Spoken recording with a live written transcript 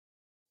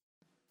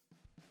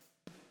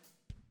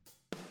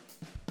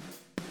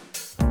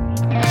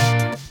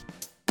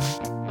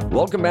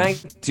Welcome back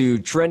to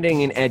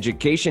Trending in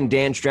Education.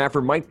 Dan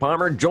Strafford, Mike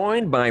Palmer,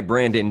 joined by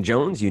Brandon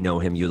Jones. You know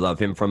him, you love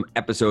him from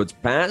episodes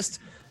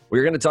past.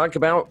 We're going to talk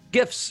about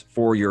gifts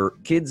for your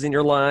kids in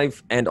your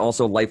life and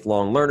also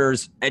lifelong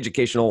learners,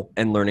 educational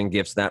and learning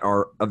gifts that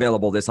are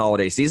available this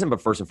holiday season.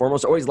 But first and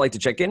foremost, always like to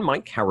check in.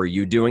 Mike, how are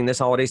you doing this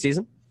holiday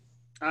season?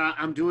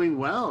 I'm doing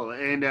well,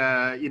 and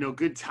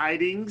good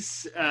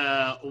tidings,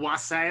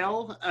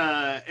 wassail,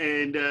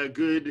 and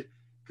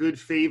good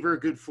favor,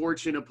 good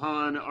fortune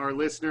upon our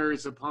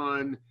listeners,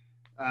 upon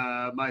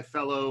my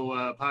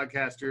fellow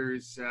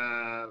podcasters,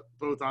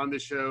 both on the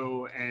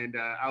show and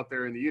out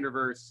there in the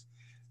universe.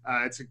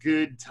 It's a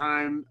good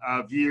time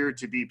of year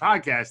to be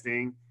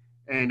podcasting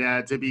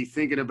and to be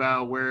thinking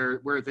about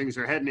where things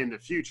are heading in the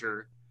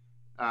future.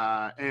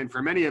 And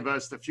for many of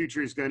us, the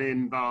future is going to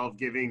involve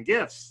giving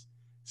gifts.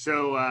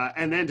 So,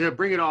 and then to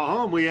bring it all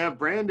home, we have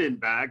Brandon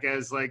back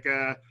as like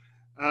a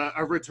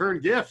return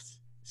gift.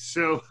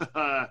 So,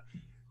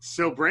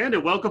 so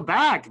Brandon, welcome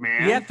back,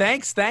 man. Yeah,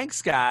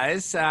 thanks,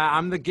 guys.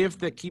 I'm the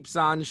gift that keeps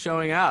on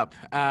showing up.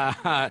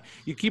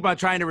 You keep on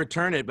trying to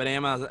return it, but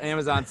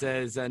Amazon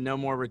says no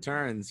more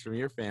returns from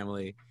your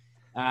family.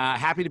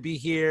 Happy to be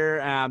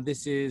here.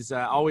 This is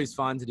always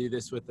fun to do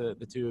this with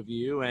the two of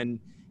you,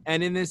 and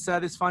in this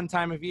fun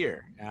time of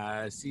year,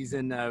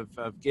 season of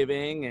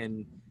giving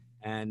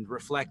and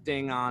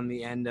reflecting on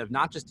the end of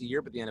not just a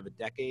year, but the end of a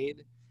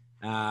decade.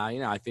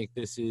 I think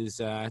this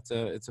is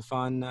it's a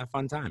fun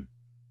time.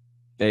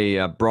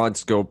 A broad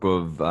scope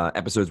of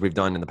episodes we've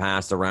done in the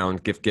past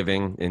around gift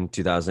giving in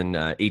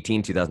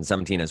 2018,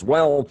 2017 as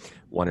well.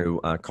 Want to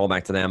call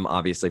back to them.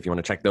 Obviously, if you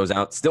want to check those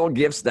out, still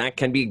gifts that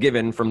can be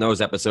given from those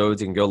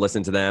episodes. You can go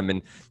listen to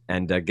them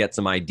and get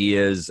some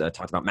ideas.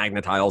 Talked about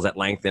magnet tiles at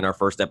length in our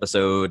first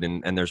episode,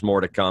 and there's more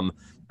to come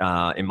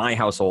in my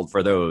household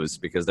for those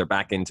because they're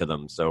back into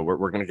them. So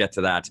we're going to get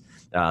to that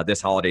this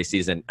holiday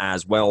season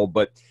as well.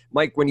 But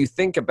Mike, when you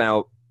think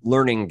about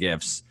learning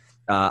gifts,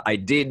 I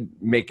did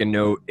make a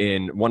note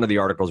in one of the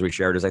articles we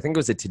shared, I think it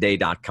was a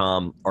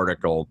today.com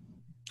article,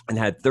 and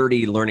had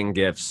 30 learning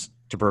gifts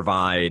to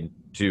provide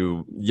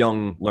to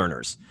young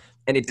learners.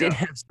 And it did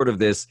have sort of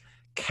this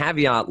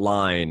caveat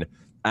line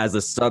as a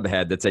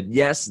subhead that said,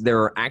 yes, there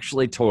are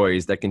actually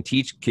toys that can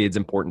teach kids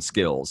important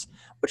skills,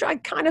 which I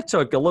kind of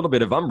took a little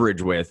bit of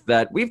umbrage with,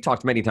 that we've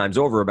talked many times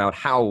over about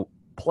how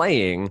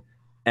playing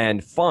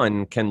and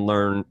fun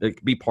can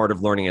be part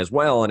of learning as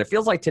well. And it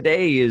feels like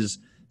today is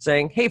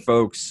saying, hey,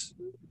 folks,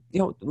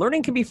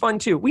 learning can be fun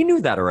too. We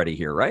knew that already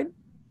here, right?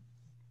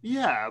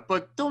 Yeah,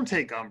 but don't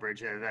take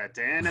umbrage at that,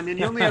 Dan. I mean,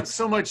 you only have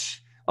so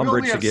much. We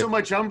only have so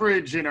much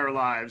umbrage in our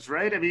lives,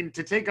 right? I mean,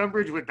 to take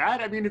umbrage with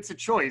that, I mean, it's a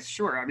choice,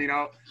 sure. I mean,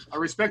 I'll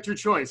respect your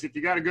choice if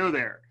you got to go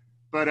there.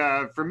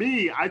 But for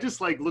me, I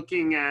just like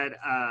looking at.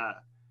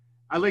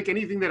 I like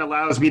anything that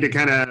allows me to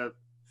kind of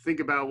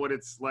think about what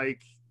it's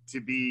like to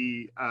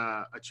be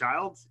a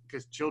child,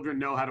 because children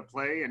know how to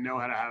play and know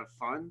how to have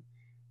fun.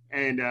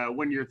 And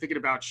when you're thinking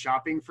about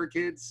shopping for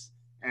kids,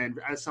 and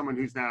as someone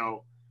who's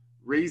now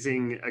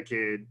raising a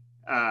kid,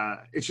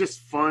 it's just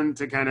fun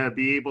to kind of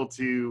be able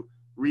to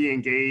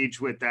re-engage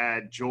with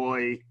that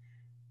joy.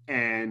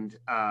 And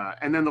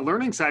then the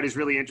learning side is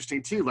really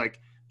interesting too.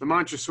 Like the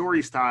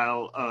Montessori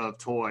style of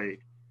toy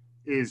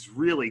is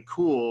really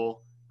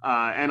cool.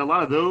 And a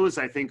lot of those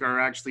I think are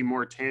actually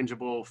more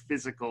tangible,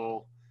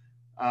 physical,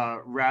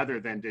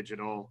 rather than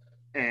digital.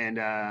 And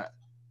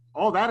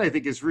all that I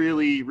think is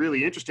really,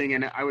 really interesting.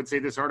 And I would say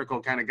this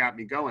article kind of got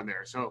me going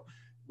there. So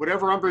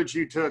whatever umbrage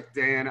you took,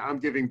 Dan, I'm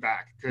giving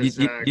back.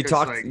 You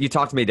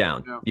talked me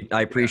down.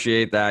 I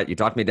appreciate that. You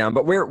talked me down.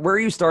 But where are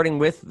you starting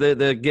with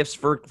the gifts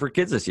for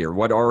kids this year?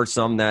 What are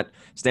some that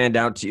stand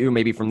out to you,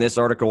 maybe from this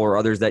article or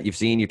others that you've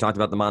seen? You talked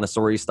about the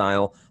Montessori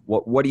style.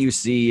 What do you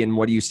see, and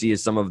what do you see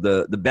as some of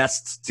the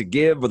best to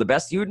give, or the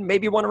best you'd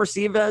maybe want to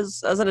receive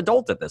as an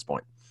adult at this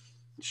point?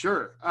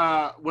 Sure.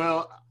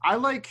 Well, I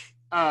like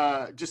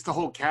just the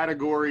whole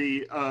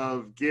category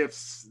of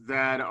gifts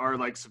that are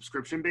like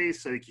subscription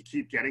based, so that you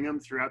keep getting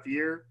them throughout the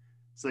year.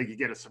 So like you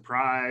get a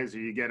surprise, or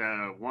you get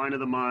a wine of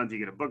the month, you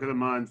get a book of the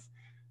month.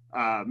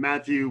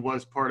 Matthew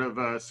was part of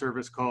a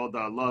service called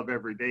Love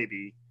Every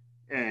Baby,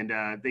 and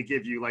they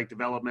give you like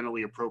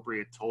developmentally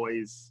appropriate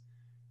toys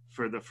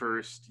for the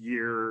first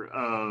year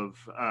of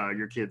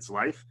your kid's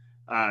life.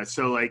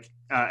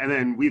 And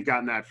then we've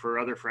gotten that for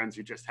other friends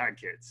who just had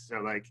kids. So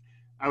like,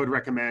 I would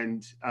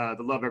recommend the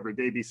Love Every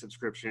Baby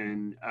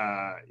subscription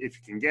if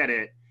you can get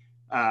it,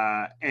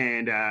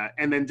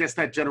 and then just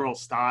that general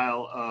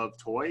style of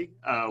toy,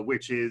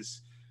 which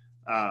is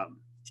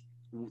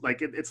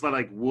like it's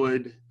like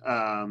wood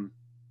and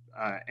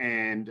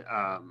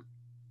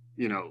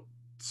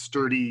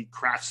sturdy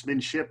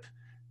craftsmanship,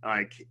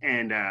 like,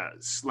 and a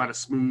lot of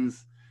smooth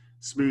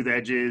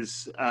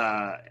edges,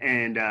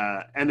 and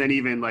then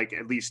even like,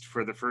 at least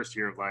for the first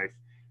year of life,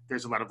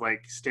 there's a lot of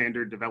like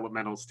standard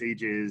developmental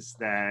stages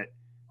that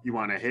you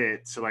want to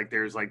hit. So like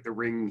there's like the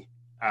ring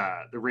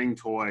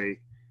toy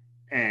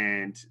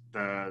and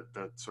the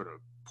sort of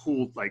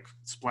pool like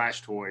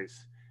splash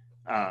toys.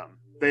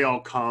 They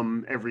all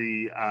come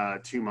every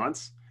 2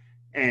 months.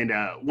 And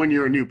when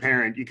you're a new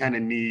parent, you kind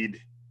of need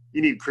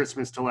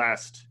Christmas to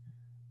last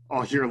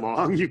all year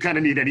long. You kind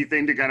of need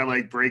anything to kind of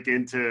like break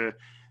into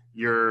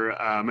your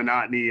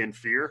monotony and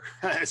fear,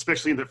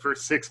 especially in the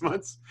first 6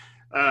 months.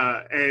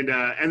 And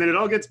then it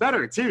all gets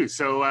better too.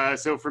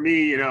 So for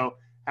me, you know,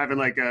 having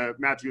like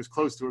Matthew is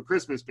close to a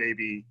Christmas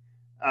baby,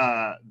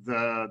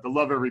 the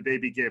love every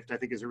baby gift I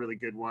think is a really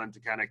good one to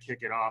kind of kick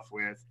it off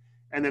with.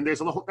 And then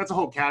that's a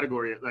whole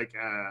category like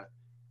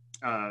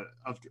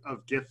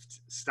of gift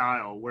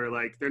style where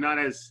like they're not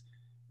as,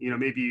 you know,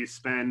 maybe you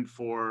spend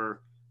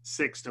for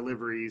 6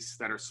 deliveries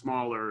that are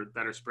smaller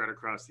that are spread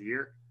across the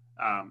year.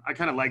 I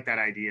kind of like that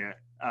idea.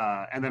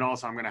 And then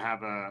also I'm going to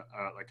have a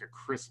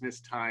Christmas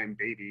time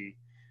baby.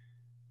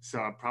 So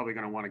I'm probably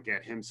going to want to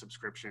get him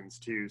subscriptions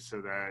too,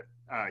 so that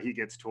he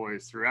gets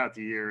toys throughout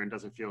the year and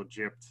doesn't feel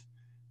gypped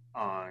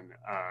on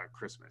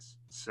Christmas.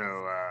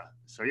 So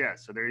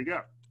there you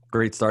go.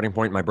 Great starting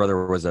point. My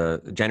brother was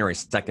a January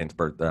 2nd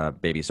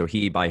birth baby. So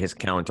he, by his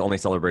count, only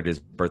celebrated his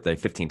birthday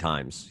 15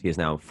 times. He is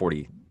now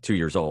 42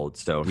 years old.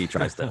 So he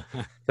tries to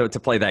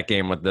play that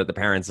game with the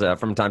parents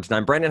from time to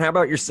time. Brandon, how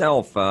about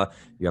yourself?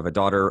 You have a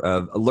daughter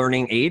of a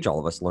learning age. All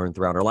of us learn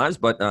throughout our lives.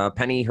 But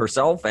Penny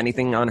herself,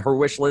 anything on her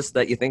wish list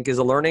that you think is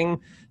a learning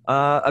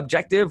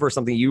objective or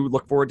something you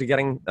look forward to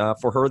getting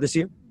for her this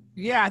year?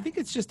 Yeah, I think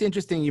it's just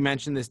interesting. You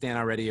mentioned this, Dan,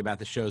 already about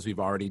the shows we've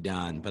already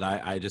done, but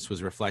I just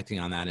was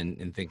reflecting on that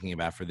and thinking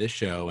about for this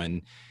show.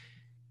 And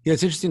you know,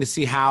 it's interesting to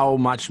see how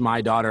much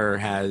my daughter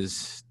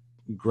has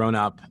grown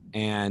up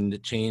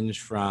and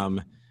changed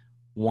from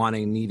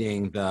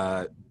needing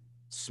the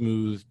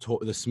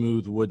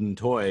smooth wooden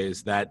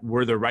toys that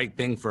were the right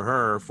thing for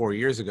her 4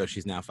 years ago.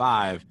 She's now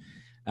 5.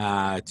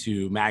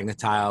 To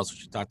Magna-Tiles,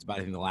 which we talked about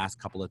I think the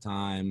last couple of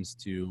times,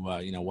 to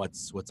you know,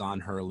 what's on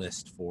her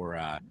list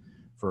for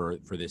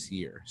this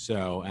year.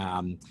 So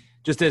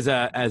just as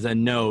a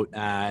note,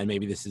 and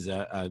maybe this is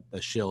a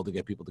shill to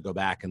get people to go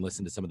back and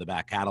listen to some of the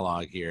back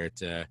catalog here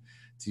to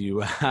see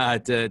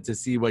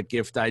what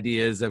gift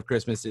ideas of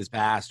Christmases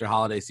past or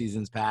holiday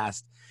seasons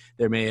past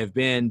there may have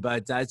been.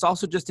 But it's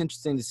also just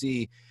interesting to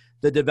see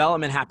the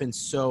development happen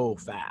so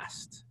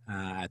fast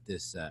at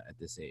this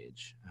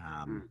age.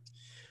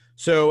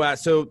 So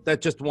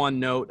that's just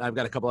one note. I've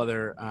got a couple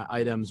other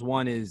items.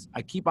 One is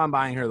I keep on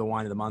buying her the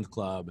Wine of the Month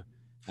Club.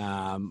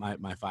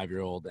 My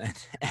 5-year-old,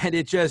 and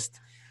it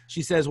just,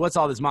 she says, what's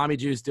all this mommy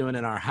juice doing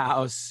in our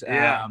house?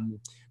 Yeah.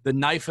 The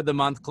Knife of the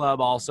Month Club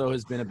also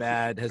has been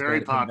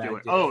very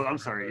popular. Oh, I'm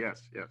sorry.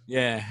 Yes.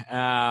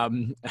 Yeah.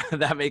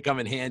 That may come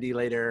in handy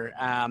later.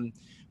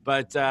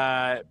 But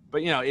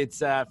you know, it's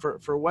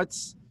for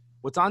what's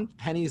on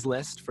Penny's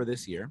list for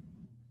this year.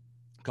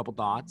 A couple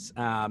thoughts,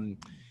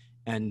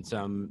 and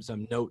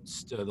some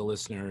notes to the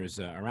listeners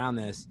around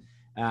this.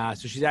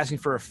 So she's asking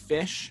for a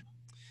fish,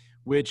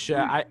 which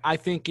I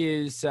think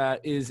is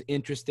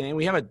interesting.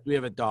 We have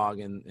a dog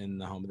in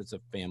the home. It's a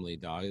family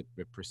dog.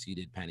 It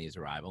preceded Penny's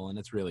arrival, and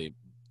it's really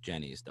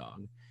Jenny's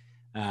dog.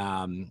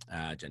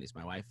 Jenny's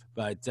my wife.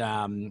 But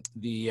the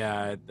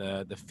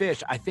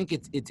fish, I think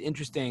it's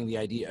interesting, the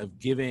idea of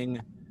giving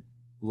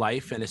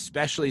life, and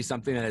especially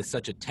something that has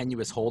such a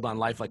tenuous hold on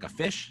life like a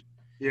fish.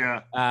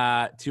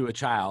 Yeah. To a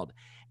child.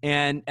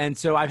 And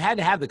so I've had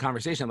to have the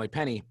conversation. I'm like,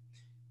 Penny,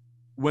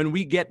 when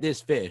we get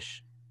this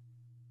fish,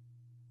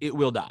 it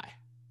will die.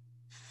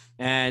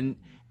 And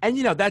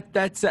you know,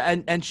 that's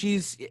and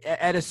she's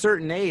at a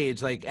certain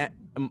age, like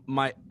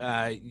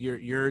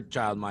your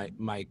child,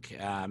 Mike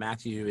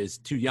Matthew, is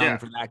too young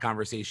for that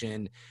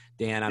conversation.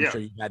 Dan, I'm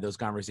sure you've had those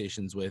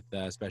conversations with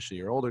especially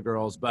your older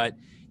girls, but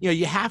you know,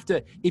 you have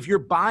to, if you're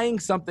buying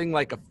something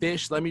like a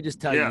fish, let me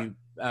just tell you,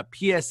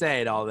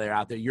 PSA to all there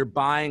out there, you're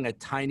buying a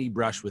tiny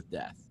brush with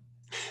death.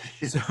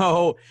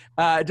 So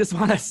just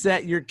want to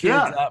set your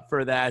kids up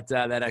for that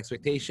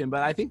expectation.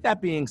 But I think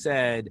that being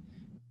said,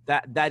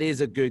 that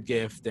is a good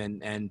gift.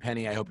 And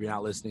Penny, I hope you're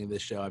not listening to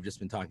this show. I've just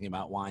been talking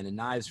about wine and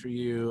knives for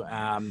you.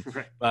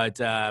 But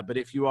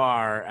if you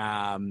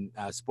are,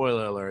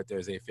 spoiler alert,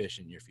 there's a fish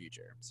in your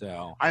future.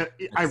 So I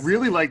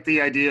really like the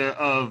idea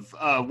of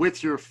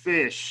with your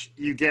fish,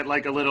 you get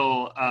like a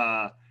little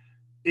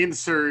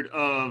insert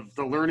of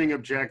the learning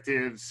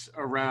objectives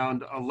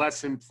around a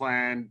lesson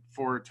plan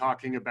for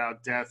talking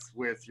about death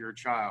with your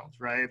child,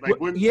 right? Like,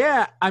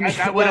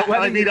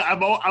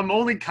 I'm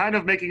only kind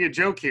of making a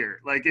joke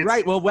here. Like, it's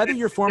right. Well, whether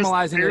you're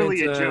formalizing it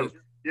into a joke.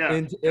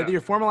 Either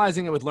you're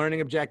formalizing it with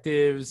learning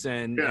objectives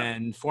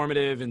and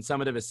formative and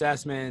summative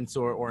assessments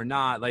or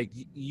not, like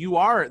you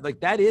are, like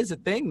that is a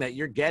thing that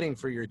you're getting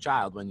for your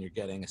child when you're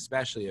getting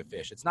especially a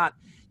fish. It's not,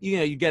 you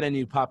know, you get a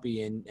new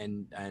puppy and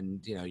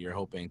you know, you're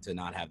hoping to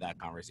not have that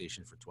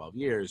conversation for 12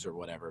 years or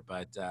whatever.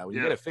 But when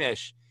you get a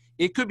fish,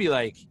 it could be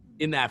like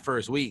in that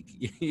first week,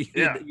 you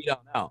don't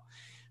know.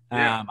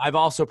 I've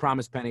also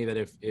promised Penny that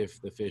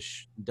if the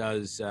fish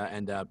does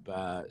end up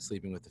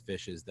sleeping with the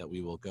fishes, that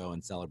we will go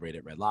and celebrate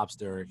at Red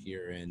Lobster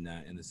here in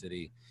the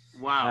city.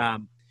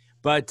 Wow.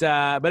 But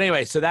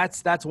anyway, so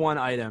that's one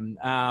item.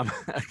 A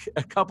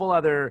couple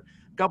other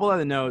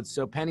notes.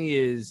 So Penny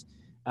is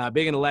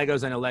Big into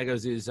Legos. I know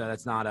Legos is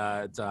that's not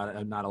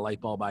a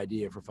light bulb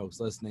idea for folks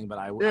listening, but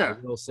I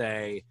will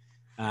say,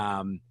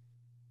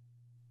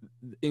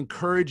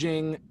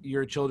 encouraging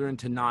your children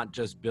to not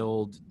just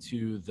build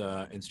to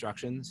the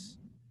instructions,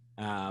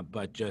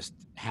 but just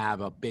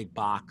have a big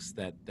box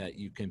that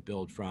you can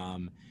build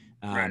from.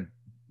 Right.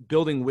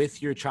 Building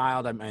with your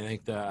child. I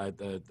think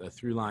the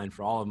through line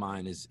for all of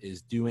mine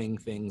is doing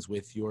things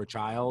with your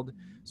child.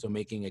 So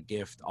making a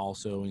gift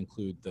also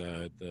include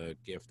the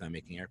gift, I'm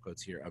making air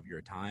quotes here, of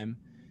your time.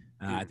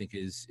 I think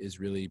is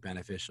really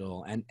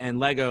beneficial. And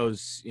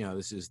Legos,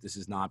 this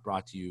is not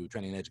brought to you,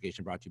 Trending in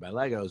Education brought to you by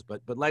Legos,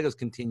 but Legos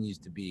continues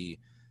to be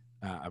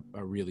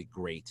a really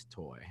great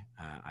toy.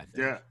 I think.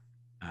 Yeah.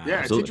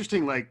 Absolutely. It's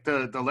interesting, like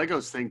the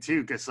Legos thing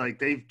too, because like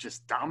they've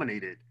just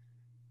dominated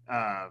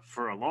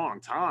for a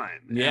long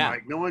time. Yeah.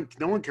 And, like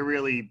no one can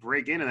really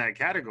break into that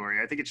category.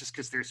 I think it's just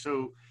because they're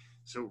so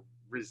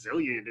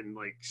resilient and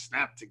like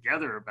snap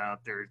together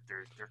about their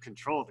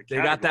control of the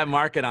category. They got that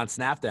market on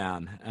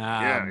Snapdown.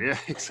 Yeah,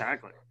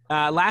 exactly.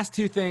 Last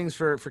two things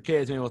for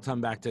kids. Maybe we'll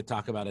come back to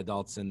talk about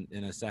adults in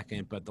a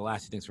second, but the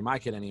last two things for my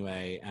kid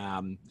anyway.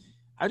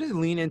 I just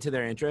lean into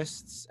their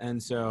interests,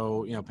 and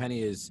so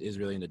Penny is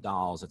really into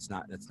dolls. That's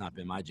not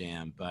been my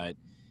jam, but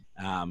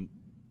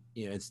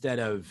instead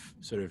of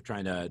sort of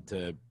trying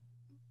to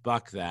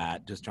buck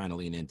that, just trying to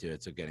lean into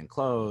it. So getting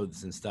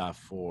clothes and stuff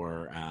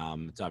for,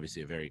 it's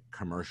obviously a very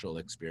commercial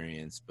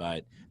experience,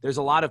 but there's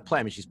a lot of play.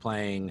 I mean, she's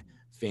playing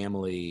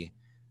family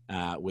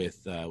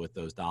with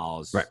those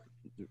dolls, right?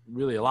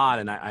 Really a lot.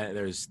 And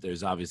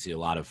there's obviously a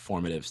lot of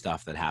formative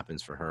stuff that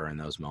happens for her in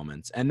those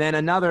moments. And then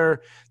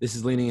this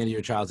is leaning into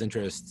your child's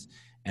interests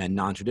and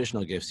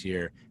non-traditional gifts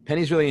here.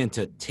 Penny's really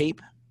into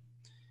tape,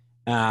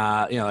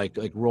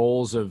 like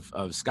rolls of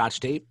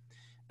Scotch tape.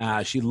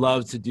 She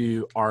loves to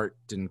do art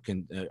and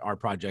art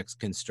projects,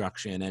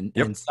 construction,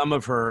 and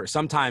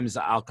sometimes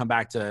I'll come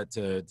back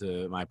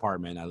to my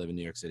apartment. I live in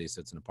New York City,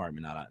 so it's an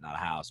apartment, not a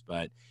house,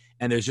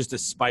 and there's just a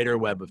spider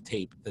web of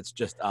tape that's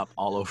just up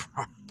all over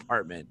our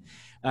apartment.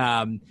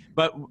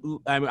 But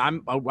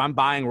I'm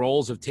buying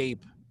rolls of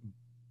tape.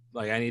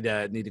 Like I need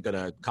to go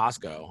to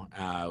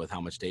Costco with how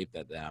much tape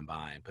that I'm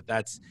buying. But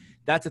that's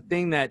a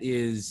thing that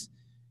is,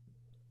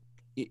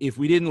 if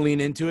we didn't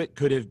lean into it,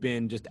 could have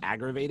been just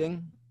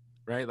aggravating.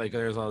 Right, like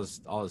there's all this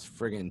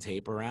friggin'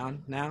 tape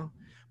around now,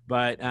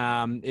 but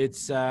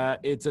it's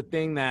a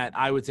thing that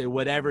I would say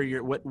whatever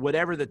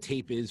the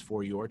tape is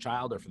for your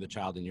child or for the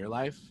child in your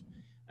life,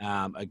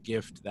 a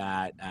gift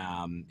that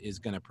is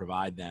going to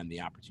provide them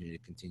the opportunity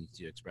to continue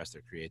to express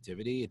their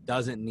creativity. It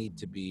doesn't need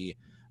to be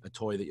a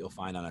toy that you'll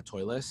find on a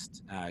toy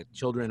list.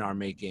 Children are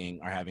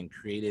having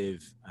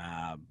creative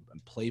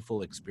and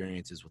playful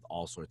experiences with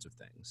all sorts of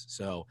things.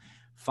 So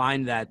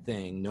find that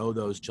thing, know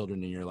those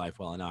children in your life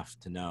well enough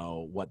to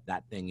know what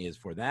that thing is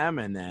for them,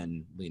 and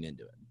then lean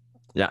into it.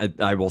 Yeah,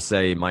 I will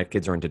say my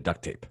kids are into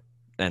duct tape,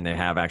 and they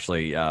have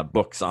actually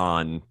books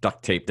on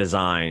duct tape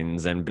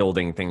designs and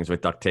building things with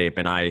duct tape.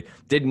 And I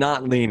did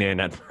not lean in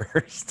at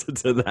first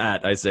to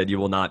that. I said, you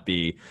will not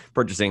be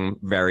purchasing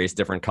various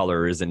different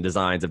colors and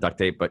designs of duct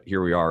tape, but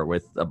here we are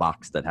with a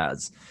box that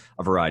has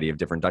a variety of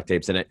different duct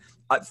tapes in it.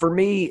 For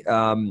me,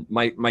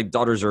 my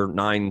daughters are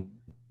 9,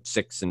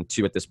 6, and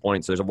 2 at this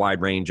point. So there's a wide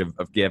range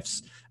of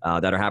gifts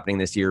that are happening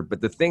this year. But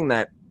the thing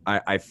that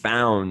I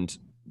found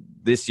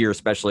this year,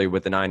 especially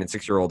with the 9 and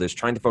 6-year-old, is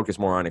trying to focus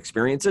more on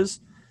experiences,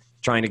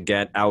 trying to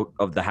get out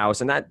of the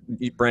house. And that,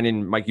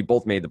 Brendan, Mike, you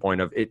both made the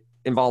point of it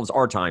involves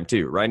our time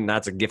too, right? And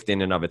that's a gift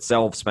in and of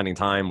itself, spending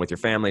time with your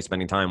family,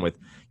 spending time with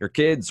your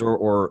kids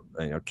or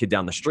kid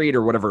down the street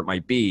or whatever it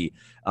might be.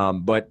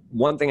 But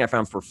one thing I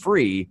found for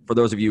free, for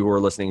those of you who are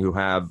listening who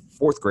have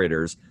 4th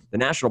graders, the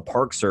National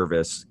Park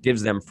Service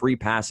gives them free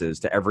passes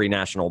to every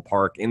national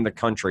park in the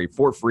country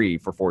for free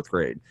for 4th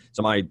grade.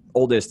 So my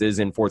oldest is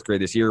in 4th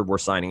grade this year. We're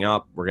signing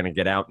up. We're going to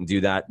get out and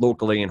do that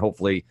locally and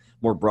hopefully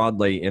more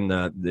broadly in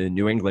the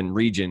New England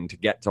region to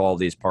get to all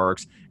these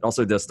parks. It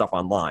also does stuff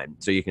online.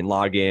 So you can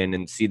log in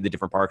and see the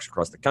different parks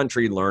across the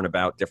country, learn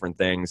about different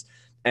things.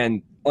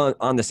 And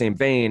on the same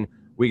vein,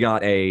 we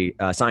got a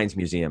science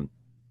museum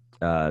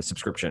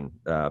subscription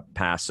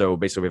pass. So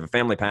basically we have a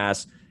family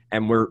pass,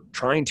 and we're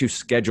trying to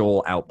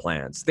schedule out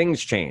plans. Things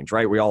change,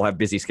 right? We all have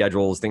busy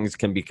schedules. Things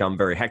can become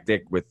very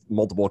hectic with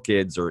multiple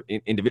kids or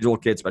individual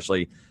kids,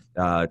 especially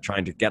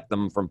trying to get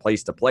them from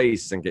place to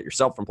place and get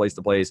yourself from place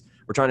to place.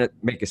 We're trying to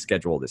make a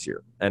schedule this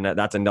year. And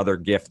that's another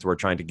gift we're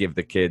trying to give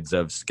the kids,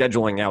 of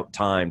scheduling out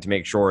time to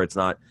make sure it's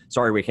not,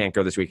 sorry, we can't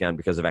go this weekend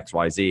because of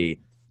XYZ.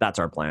 That's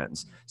our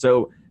plans.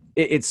 So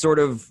it's sort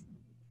of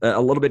a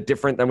little bit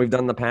different than we've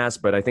done in the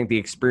past, but I think the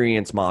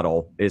experience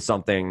model is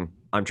something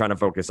I'm trying to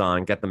focus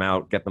on, get them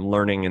out, get them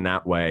learning in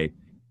that way.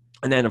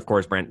 And then, of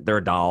course, Brent, there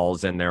are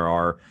dolls, and there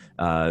are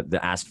the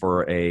asked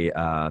for a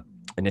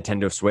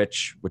Nintendo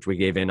Switch, which we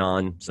gave in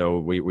on. So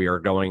we are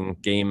going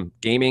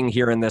gaming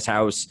here in this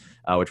house,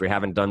 which we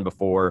haven't done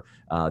before.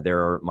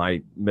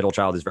 My middle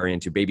child is very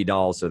into baby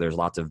dolls, so there's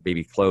lots of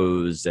baby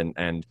clothes,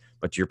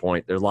 but to your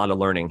point, there's a lot of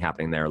learning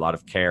happening there, a lot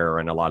of care,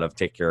 and a lot of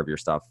take care of your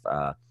stuff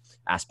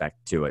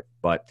aspect to it.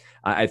 But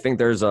I think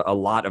there's a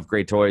lot of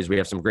great toys. We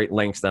have some great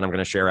links that I'm going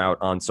to share out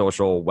on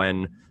social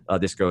when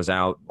this goes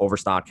out.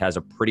 Overstock has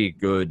a pretty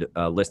good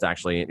list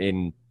actually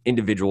in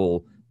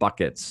individual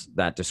buckets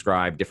that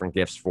describe different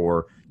gifts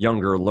for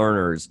younger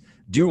learners.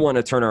 Do want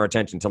to turn our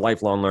attention to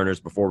lifelong learners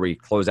before we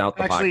close out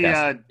the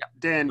podcast.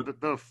 Dan,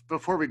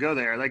 before we go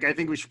there, like I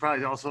think we should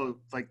probably also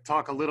like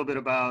talk a little bit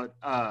about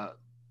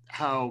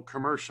how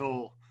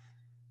commercial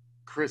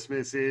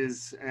Christmas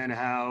is and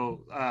how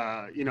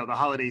the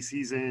holiday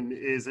season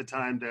is a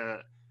time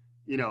to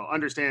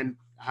understand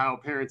how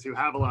parents who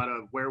have a lot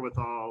of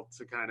wherewithal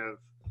to kind of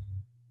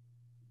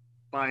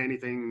buy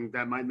anything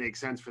that might make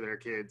sense for their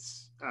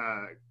kids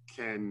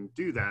can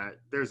do that.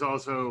 There's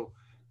also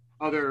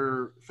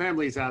other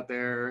families out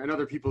there and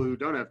other people who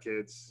don't have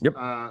kids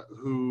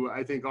who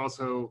I think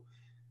also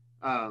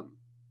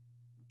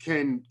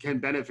can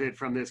benefit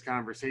from this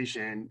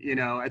conversation.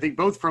 I think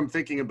both from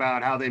thinking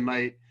about how they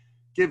might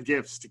give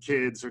gifts to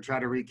kids or try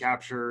to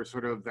recapture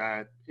sort of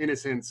that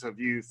innocence of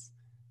youth,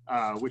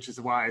 which is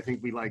why I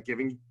think we like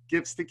giving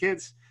gifts to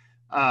kids.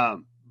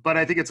 But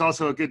I think it's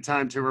also a good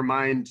time to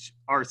remind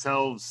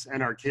ourselves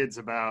and our kids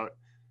about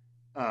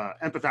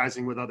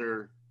empathizing with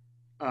other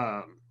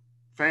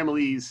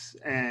families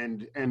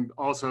and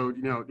also,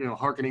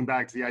 hearkening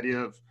back to the idea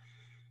of,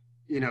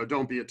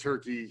 don't be a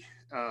turkey,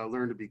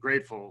 learn to be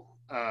grateful.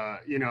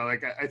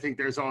 I think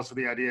there's also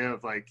the idea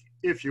of like,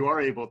 if you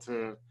are able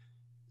to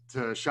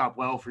shop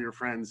well for your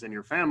friends and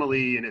your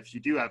family, and if you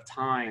do have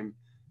time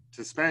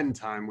to spend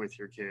time with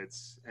your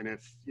kids, and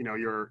if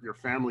your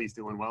family's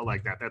doing well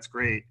like that, that's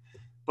great.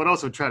 But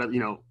also try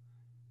to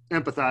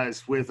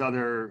empathize with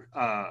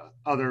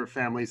other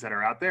families that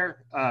are out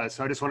there.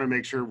 So I just want to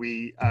make sure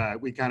we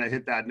kind of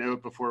hit that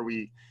note before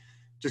we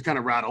just kind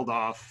of rattled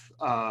off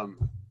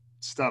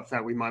stuff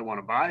that we might want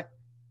to buy.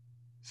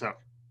 So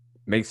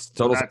makes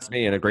total sense to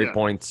me, and a great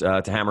point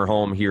to hammer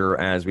home here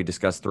as we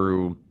discuss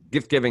through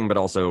gift giving, but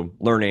also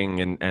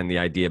learning and the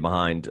idea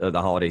behind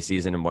the holiday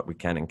season and what we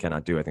can and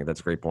cannot do. I think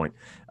that's a great point.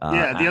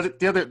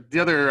 The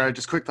other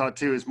just quick thought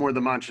too is more the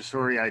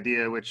Montessori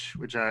idea, which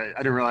I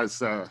didn't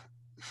realize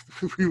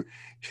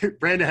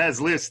Brandon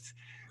has list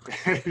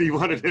and he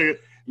wanted to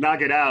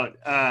knock it out.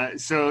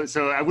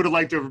 So I would have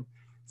liked to.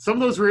 Some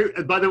of those were,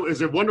 by the way,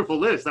 is a wonderful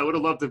list. I would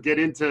have loved to get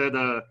into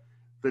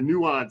the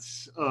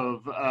nuance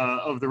of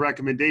the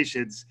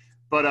recommendations.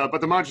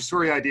 But the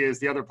Montessori idea is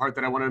the other part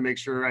that I want to make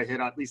sure I hit,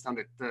 at least on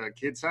the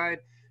kid side,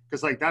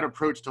 because like that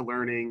approach to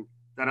learning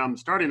that I'm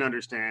starting to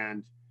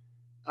understand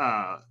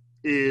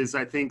is,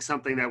 I think,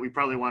 something that we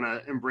probably want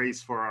to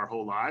embrace for our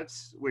whole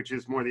lives, which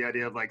is more the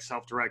idea of like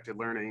self-directed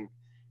learning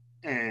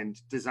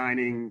and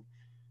designing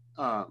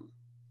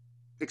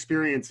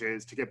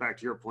experiences. To get back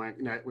to your point,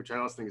 which I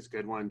also think is a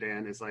good one,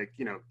 Dan, is like,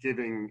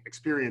 giving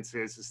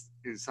experiences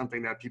is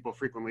something that people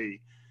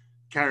frequently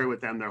carry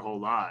with them their whole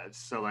lives.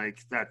 So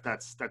like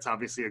that's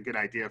obviously a good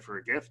idea for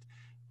a gift,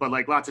 but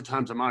like lots of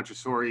times a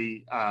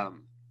Montessori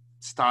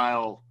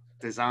style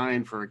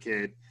design for a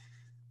kid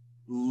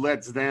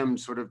lets them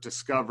sort of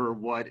discover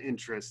what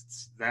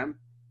interests them.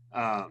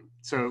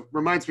 So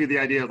reminds me of the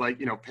idea of like,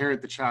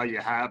 parent the child you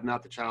have,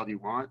 not the child you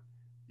want,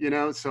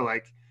 so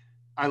like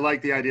I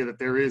like the idea that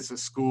there is a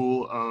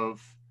school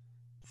of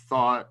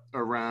thought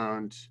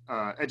around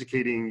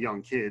educating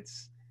young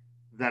kids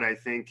that I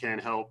think can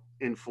help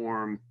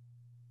inform,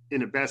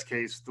 in a best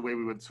case, the way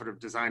we would sort of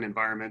design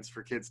environments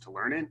for kids to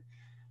learn in.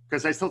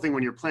 Because I still think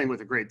when you're playing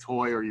with a great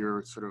toy, or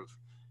you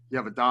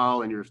have a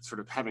doll and you're sort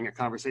of having a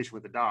conversation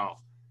with the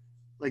doll,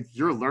 like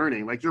you're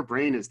learning, like your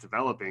brain is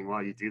developing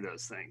while you do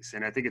those things.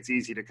 And I think it's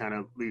easy to kind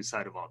of lose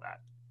sight of all that.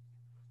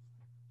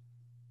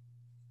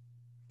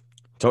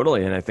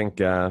 Totally. And I think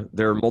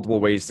there are multiple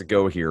ways to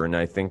go here. And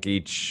I think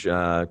each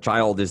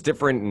child is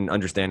different in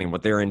understanding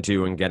what they're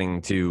into, and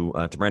getting to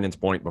Brendan's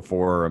point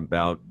before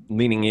about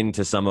leaning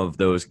into some of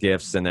those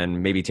gifts, and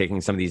then maybe taking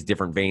some of these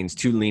different veins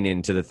to lean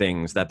into the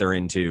things that they're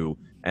into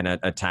and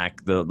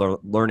attack the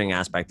learning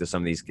aspect of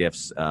some of these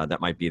gifts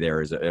that might be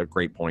there is a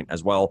great point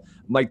as well.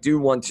 Mike, do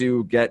want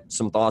to get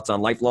some thoughts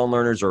on lifelong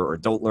learners or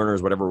adult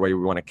learners, whatever way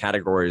we want to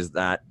categorize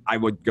that. I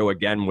would go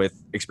again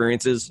with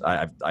experiences.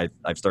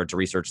 I've started to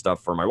research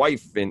stuff for my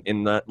wife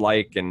in that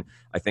and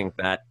I think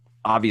that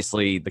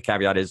obviously the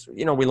caveat is,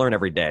 we learn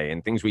every day,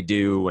 and things we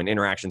do and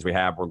interactions we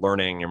have, we're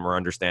learning and we're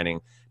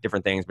understanding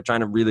different things, but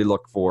trying to really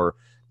look for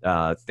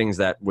things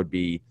that would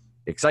be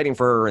exciting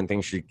for her and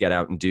things she could get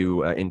out and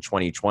do in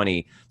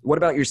 2020. What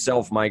about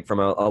yourself, Mike, from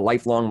a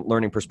lifelong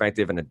learning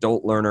perspective, an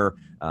adult learner,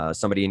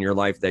 somebody in your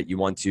life that you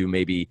want to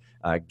maybe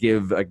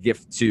give a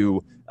gift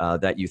to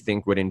that you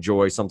think would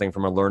enjoy something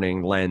from a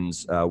learning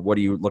lens? What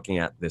are you looking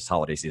at this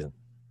holiday season?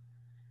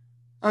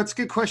 It's a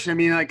good question. I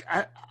mean, like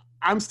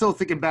I'm still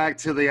thinking back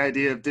to the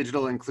idea of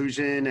digital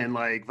inclusion and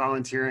like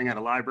volunteering at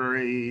a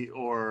library,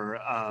 or,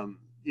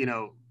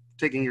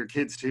 taking your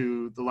kids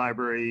to the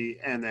library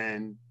and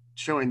then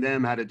showing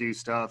them how to do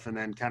stuff, and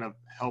then kind of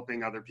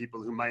helping other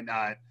people who might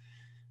not,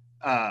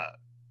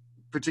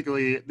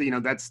 particularly,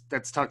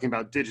 that's talking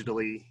about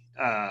digitally,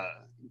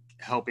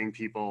 helping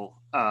people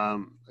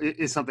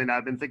is something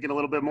I've been thinking a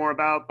little bit more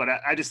about. But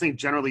I just think,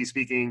 generally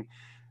speaking,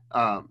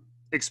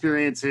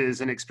 experiences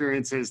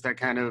that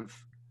kind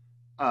of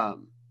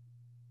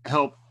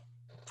help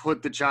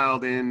put the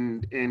child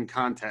in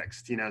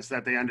context, so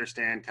that they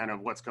understand kind of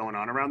what's going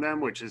on around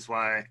them, which is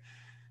why,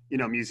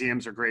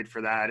 museums are great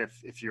for that.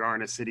 If you are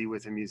in a city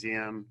with a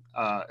museum,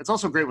 it's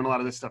also great when a lot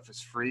of this stuff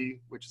is free,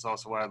 which is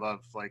also why I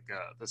love like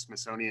the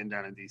Smithsonian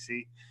down in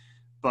DC.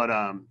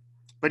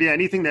 But yeah,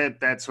 anything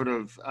that sort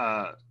of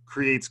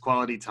creates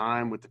quality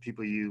time with the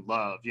people you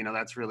love,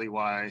 that's really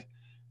why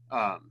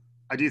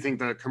I do think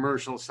the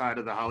commercial side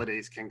of the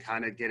holidays can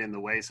kind of get in the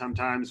way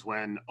sometimes,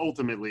 when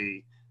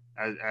ultimately,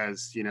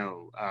 as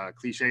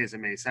cliche as it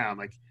may sound,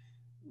 like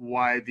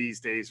why these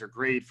days are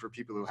great for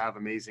people who have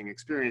amazing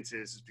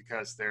experiences is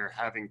because they're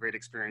having great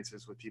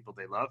experiences with people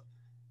they love,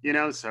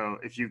 so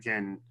if you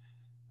can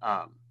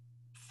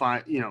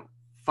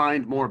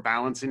find more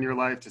balance in your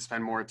life to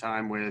spend more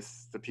time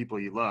with the people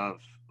you love,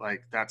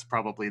 like that's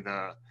probably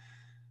the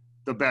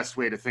best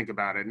way to think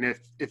about it. And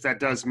if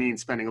that does mean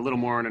spending a little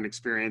more on an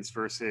experience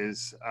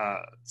versus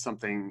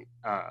something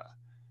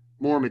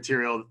more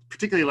material,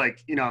 particularly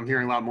like, I'm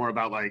hearing a lot more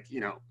about like,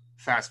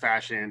 fast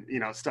fashion,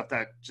 stuff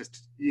that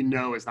just,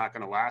 is not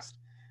going to last,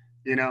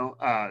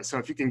 so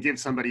if you can give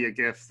somebody a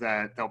gift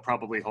that they'll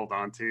probably hold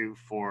on to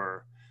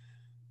for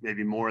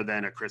maybe more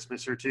than a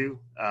Christmas or two,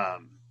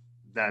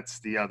 that's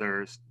the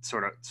other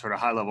sort of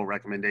high level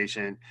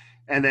recommendation.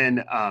 And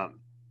then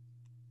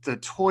the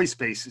toy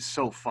space is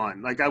so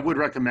fun. Like I would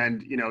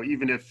recommend,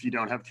 even if you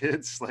don't have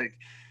kids, like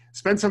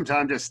spend some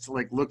time just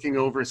like looking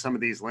over some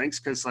of these links.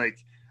 Cause like,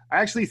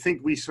 I actually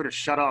think we sort of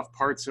shut off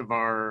parts of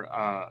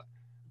our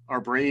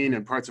brain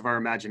and parts of our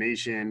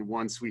imagination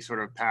once we sort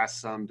of pass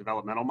some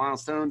developmental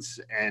milestones.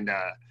 And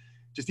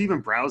just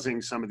even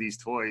browsing some of these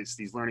toys,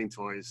 these learning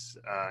toys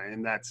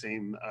in that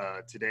same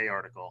Today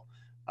article,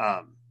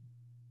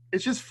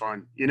 it's just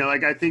fun.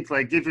 Like I think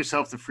like give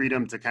yourself the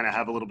freedom to kind of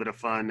have a little bit of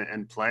fun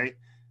and play.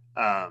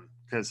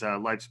 Because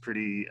life's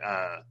pretty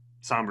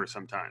somber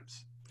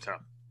sometimes. So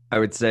I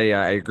would say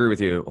I agree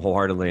with you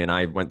wholeheartedly. And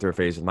I went through a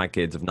phase with my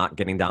kids of not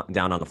getting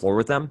down on the floor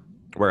with them,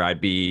 where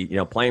I'd be,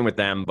 playing with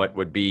them, but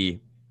would be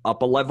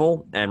up a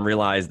level and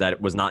realize that it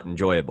was not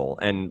enjoyable.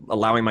 And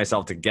allowing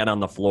myself to get on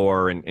the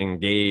floor and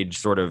engage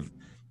sort of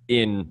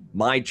in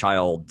my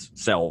child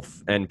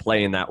self and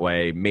play in that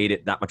way made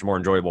it that much more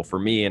enjoyable for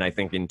me. And I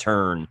think in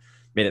turn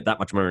made it that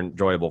much more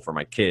enjoyable for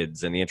my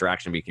kids. And the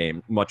interaction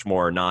became much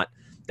more not,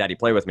 Daddy,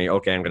 play with me.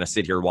 Okay, I'm going to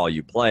sit here while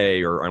you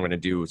play, or I'm going to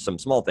do some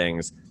small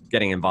things,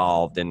 getting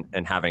involved and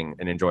having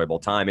an enjoyable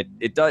time.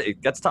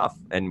 It gets tough,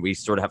 and we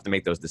sort of have to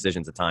make those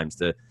decisions at times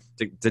to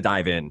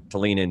dive in, to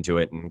lean into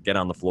it and get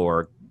on the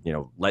floor,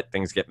 let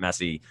things get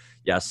messy.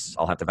 Yes,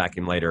 I'll have to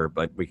vacuum later,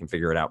 but we can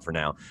figure it out for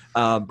now.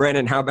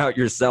 Brandon, how about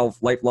yourself,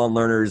 lifelong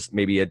learners,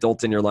 maybe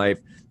adults in your life,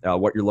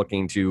 what you're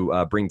looking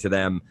to bring to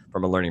them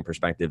from a learning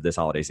perspective this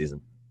holiday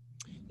season?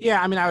 Yeah,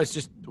 I mean, I was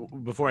just,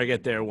 before I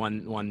get there,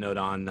 one note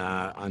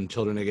on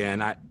children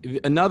again.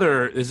 This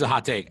is a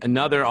hot take.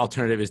 Another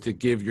alternative is to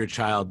give your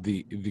child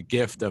the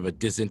gift of a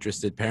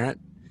disinterested parent,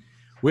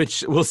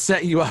 which will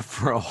set you up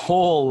for a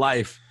whole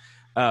life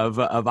of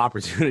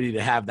opportunity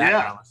to have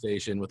that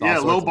conversation with all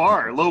sorts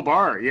low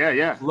bar.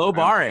 Yeah. Low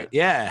bar it.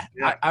 Yeah.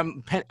 That's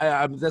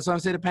what I'm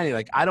saying to Penny.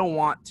 Like, I don't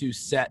want to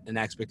set an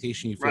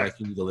expectation you feel like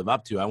you need to live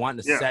up to. I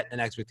want to set an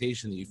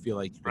expectation that you feel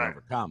like you can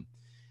overcome.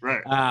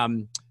 Right.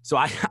 So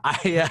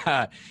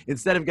I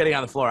instead of getting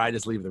on the floor, I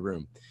just leave the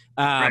room.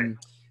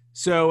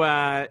 So,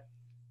 I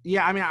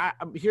mean,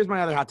 here's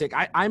my other hot take.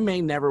 I may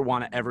never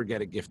want to ever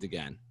get a gift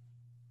again.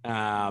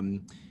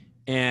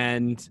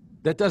 And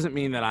that doesn't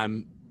mean that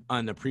I'm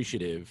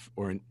unappreciative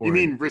or you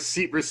mean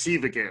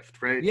receive a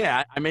gift, right?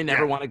 Yeah. I may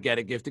never want to get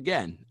a gift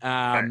again.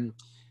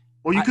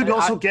 Well, you could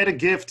also get a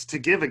gift to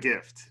give a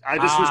gift. I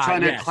just was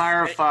trying to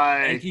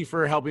clarify. Thank you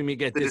for helping me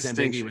get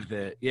disambiguous with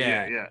it.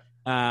 Yeah.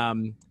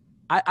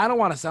 I don't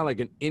want to sound like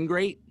an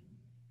ingrate,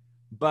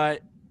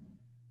 but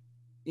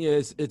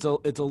it's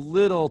a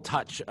little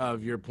touch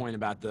of your point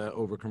about the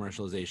over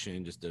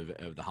commercialization just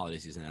of the holiday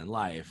season and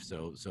life.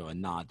 So a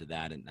nod to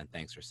that, and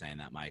thanks for saying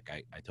that, Mike.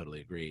 I totally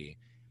agree.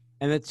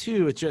 And the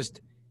two, it's just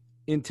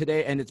in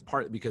today, and it's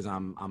partly because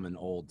I'm an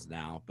old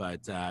now,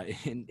 but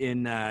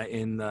in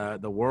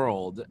the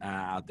world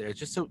out there, it's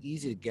just so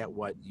easy to get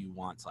what you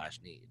want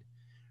 / need,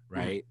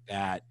 right?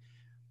 That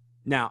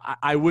now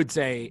I would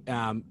say.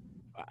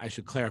 I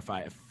should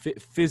clarify, a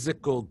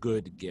physical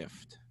good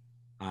gift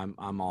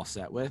I'm all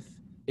set with.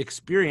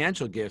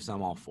 Experiential gifts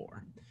I'm all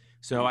for.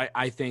 So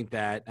I think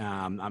that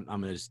I'm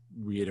going to just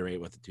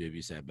reiterate what the two of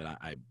you said, but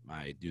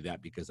I do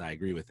that because I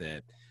agree with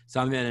it.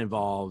 Something that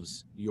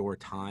involves your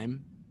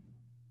time,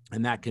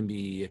 and that can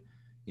be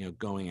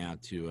going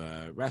out to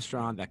a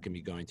restaurant, that can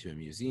be going to a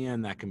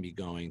museum, that can be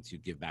going to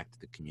give back to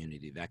the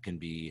community, that can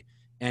be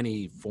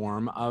any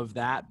form of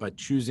that, but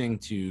choosing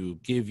to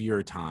give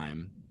your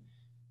time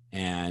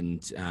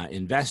and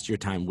invest your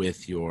time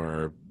with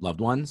your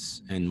loved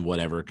ones in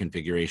whatever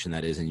configuration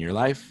that is in your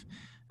life.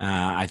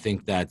 I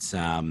think that's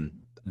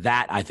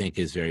that I think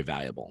is very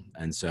valuable.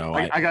 And so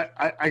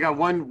I got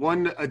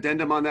one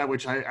addendum on that,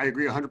 which I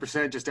agree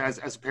 100%. Just as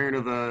a parent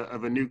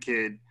of a new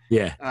kid,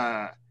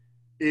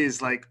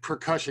 is like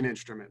percussion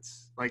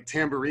instruments, like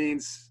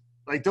tambourines.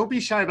 Like, don't be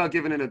shy about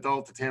giving an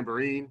adult a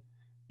tambourine.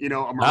 A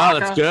maraca. Oh,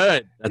 that's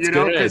good. That's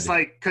good.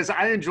 Because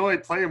I enjoy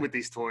playing with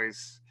these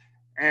toys,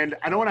 and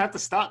I don't want to have to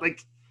stop.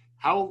 Like,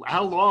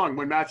 how long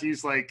when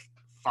Matthew's like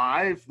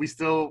 5, we're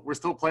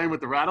still playing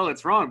with the rattle?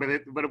 It's wrong. But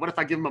what if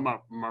I give him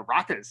a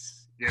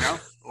maracas?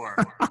 Or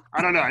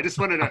I don't know. I just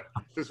wanted to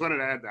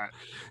add that.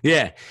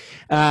 Yeah,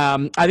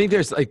 I think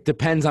there's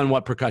depends on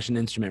what percussion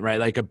instrument, right?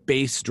 Like a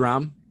bass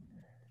drum.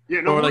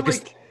 Yeah, no, or like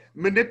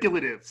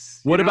manipulatives.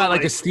 What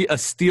about a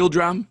steel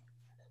drum?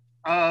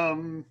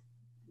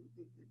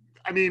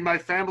 I mean, my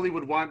family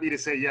would want me to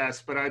say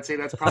yes, but I'd say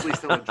that's probably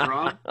still a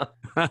drum.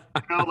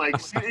 Like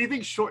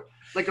anything short,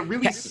 like a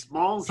really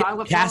small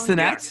xylophone.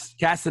 Castanets?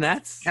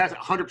 Castanets?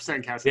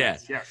 100%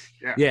 castanets.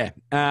 Yeah.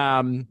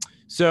 Yeah.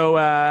 So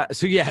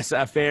yes,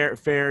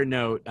 fair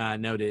note,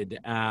 noted.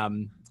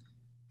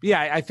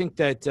 I think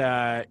that,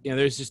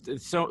 there's just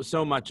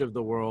so much of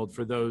the world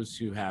for those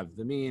who have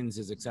the means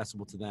is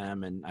accessible to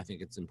them. And I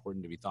think it's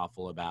important to be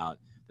thoughtful about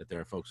that there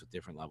are folks with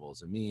different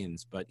levels of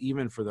means, but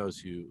even for those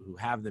who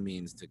have the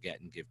means to get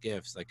and give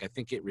gifts, I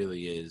think it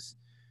really is,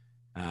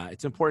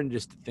 it's important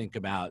just to think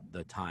about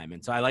the time.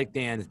 And so I like,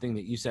 Dan, the thing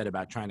that you said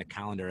about trying to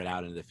calendar it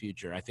out into the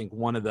future. I think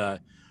one of the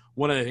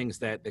things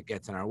that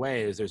gets in our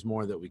way is there's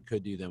more that we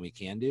could do than we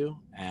can do.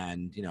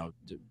 And,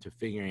 to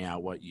figuring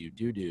out what you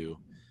do,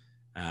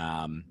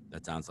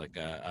 that sounds like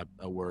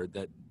a word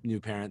that new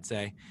parents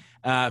say.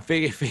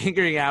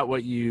 Figuring out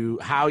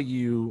how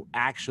you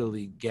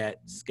actually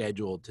get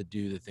scheduled to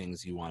do the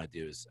things you want to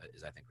do is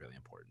I think really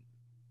important.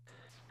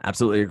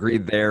 Absolutely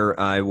agreed there.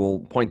 I will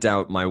point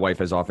out my wife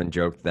has often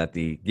joked that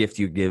the gift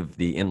you give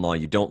the in-law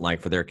you don't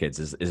like for their kids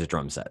is a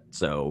drum set.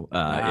 So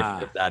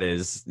if that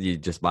is, you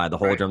just buy the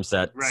whole drum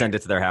set, send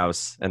it to their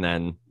house, and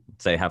then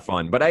say have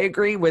fun. But I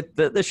agree with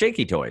the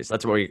shaky toys.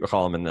 That's what we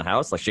call them in the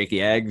house, like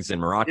shaky eggs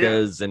and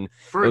maracas. And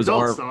for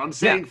adults, though, I'm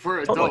saying for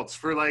adults,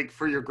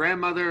 for your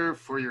grandmother,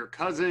 for your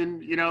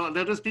cousin,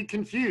 they'll just be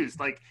confused.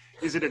 Like,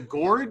 is it a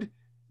gourd?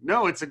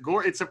 No, it's a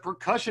gourd. It's a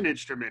percussion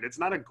instrument. It's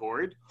not a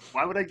gourd.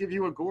 Why would I give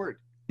you a gourd?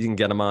 You can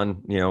get them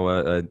on,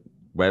 a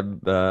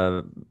web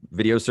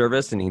video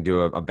service, and you can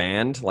do a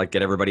band, like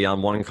get everybody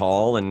on one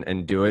call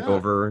and do it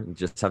over.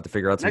 Just have to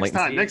figure out some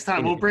next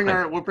time we'll bring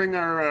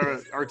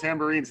our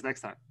tambourines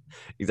next time.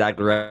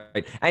 Exactly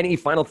right. Any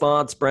final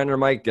thoughts, Brandon or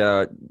Mike?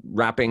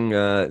 Wrapping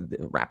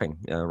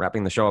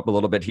the show up a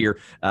little bit here.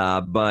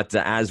 But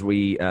as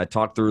we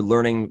talk through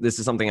learning, this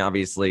is something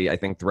obviously I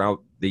think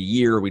throughout the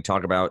year we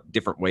talk about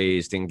different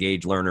ways to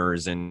engage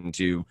learners and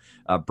to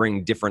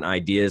bring different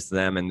ideas to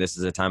them. And this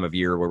is a time of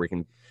year where we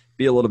can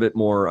be a little bit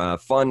more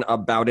fun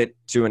about it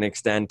to an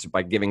extent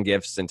by giving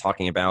gifts and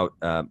talking about,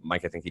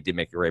 Mike, I think he did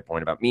make a great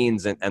point about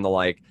means and the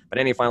like. But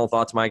any final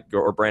thoughts, Mike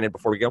or Brandon,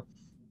 before we go?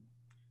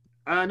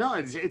 No,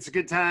 it's a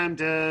good time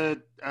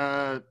to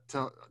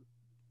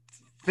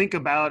think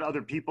about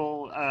other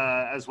people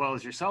as well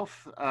as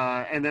yourself,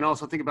 and then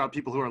also think about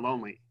people who are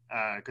lonely,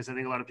 because I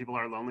think a lot of people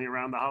are lonely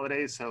around the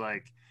holidays. So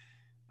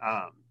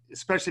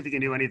especially if you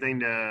can do anything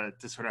to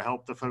sort of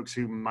help the folks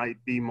who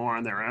might be more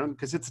on their own,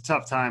 because it's a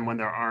tough time when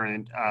there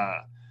aren't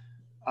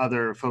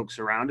other folks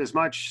around as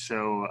much.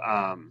 So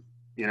and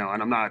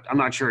I'm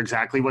not sure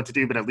exactly what to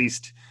do, but at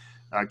least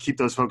keep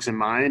those folks in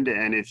mind.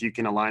 And if you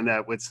can align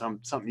that with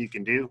something you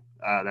can do,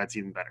 that's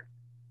even better.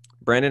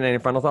 Brandon, any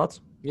final thoughts?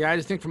 Yeah, I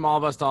just think from all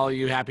of us to all of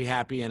you,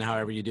 happy, and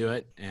however you do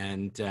it.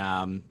 And,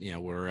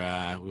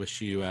 we're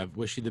wish you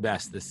the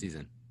best this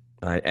season.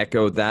 I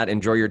echo that.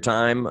 Enjoy your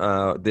time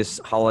this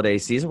holiday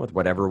season with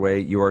whatever way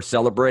you are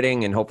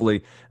celebrating. And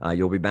hopefully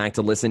you'll be back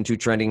to listen to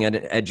Trending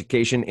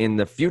Education in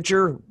the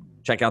future.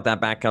 Check out that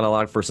back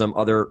catalog for some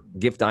other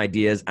gift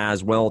ideas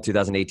as well.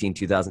 2018,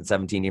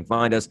 2017. You can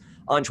find us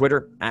on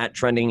Twitter at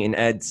Trending in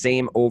Ed.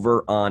 Same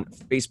over on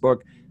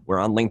Facebook. We're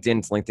on LinkedIn.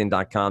 It's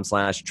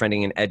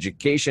linkedin.com/Trending in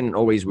Education. And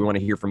always, we want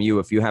to hear from you.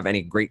 If you have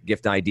any great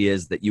gift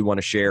ideas that you want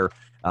to share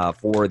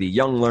for the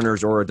young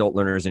learners or adult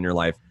learners in your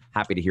life,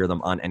 happy to hear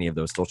them on any of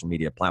those social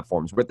media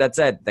platforms. With that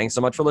said, thanks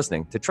so much for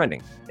listening to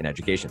Trending in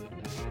Education.